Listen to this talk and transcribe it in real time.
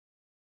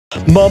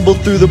Mumble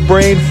through the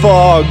brain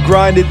fog,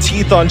 grinded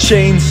teeth on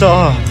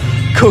chainsaw.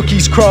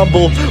 Cookies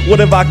crumble, what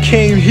have I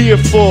came here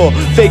for?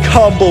 Fake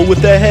humble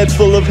with a head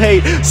full of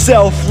hate.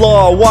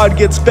 Self-law, wine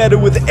gets better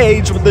with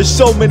age, but there's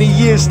so many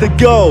years to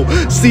go.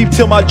 Sleep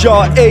till my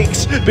jaw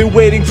aches, been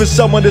waiting for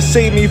someone to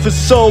save me for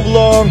so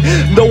long.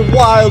 The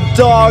wild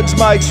dogs,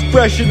 my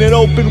expression an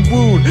open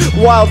wound.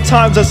 Wild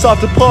times I sought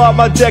to pull out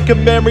my deck of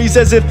memories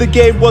as if the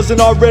game wasn't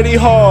already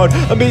hard.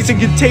 Amazing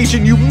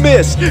contagion you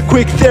miss,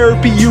 quick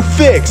therapy you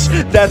fix.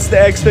 That's the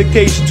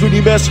expectations when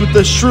you mess with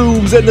the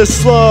shrooms and the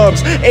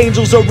slums.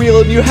 Angels are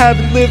real and you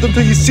haven't lived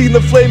until you've seen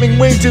the flaming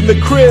wings in the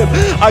crib.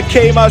 I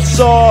came, I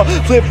saw,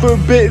 flipped for a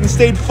bit and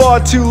stayed far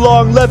too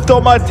long. Left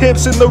all my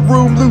tips in the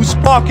room, loose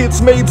pockets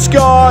made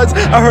scars.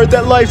 I heard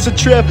that life's a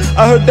trip,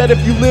 I heard that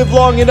if you live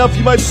long enough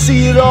you might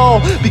see it all.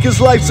 Because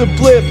life's a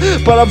blip,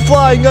 but I'm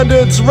flying under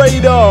its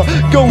radar.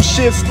 Ghost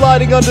ship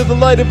sliding under the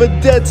light of a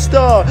dead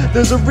star.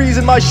 There's a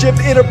reason my ship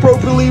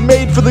inappropriately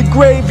made for the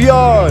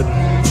graveyard.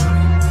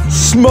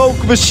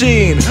 Smoke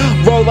machine,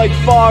 roll like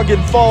fog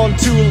and fall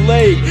into a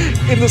lake.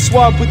 In the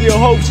swamp with your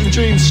hopes and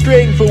dreams,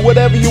 straying for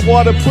whatever you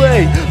want to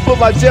play. Put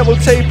my demo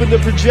tape in the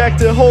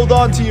projector, hold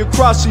on to your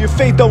cross so your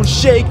faith don't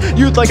shake.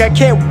 Youth like I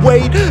can't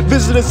wait,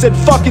 visitor said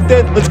fuck it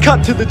then, let's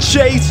cut to the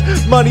chase.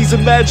 Money's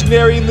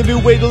imaginary and the new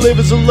way to live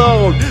is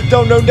alone.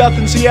 Don't know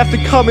nothing so you have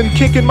to come and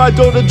kick in my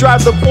door to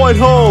drive the point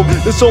home.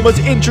 There's so much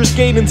interest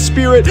gained in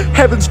spirit,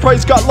 heaven's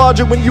price got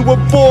larger when you were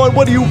born.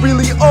 What do you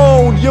really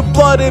own? Your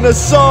blood and a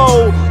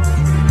soul.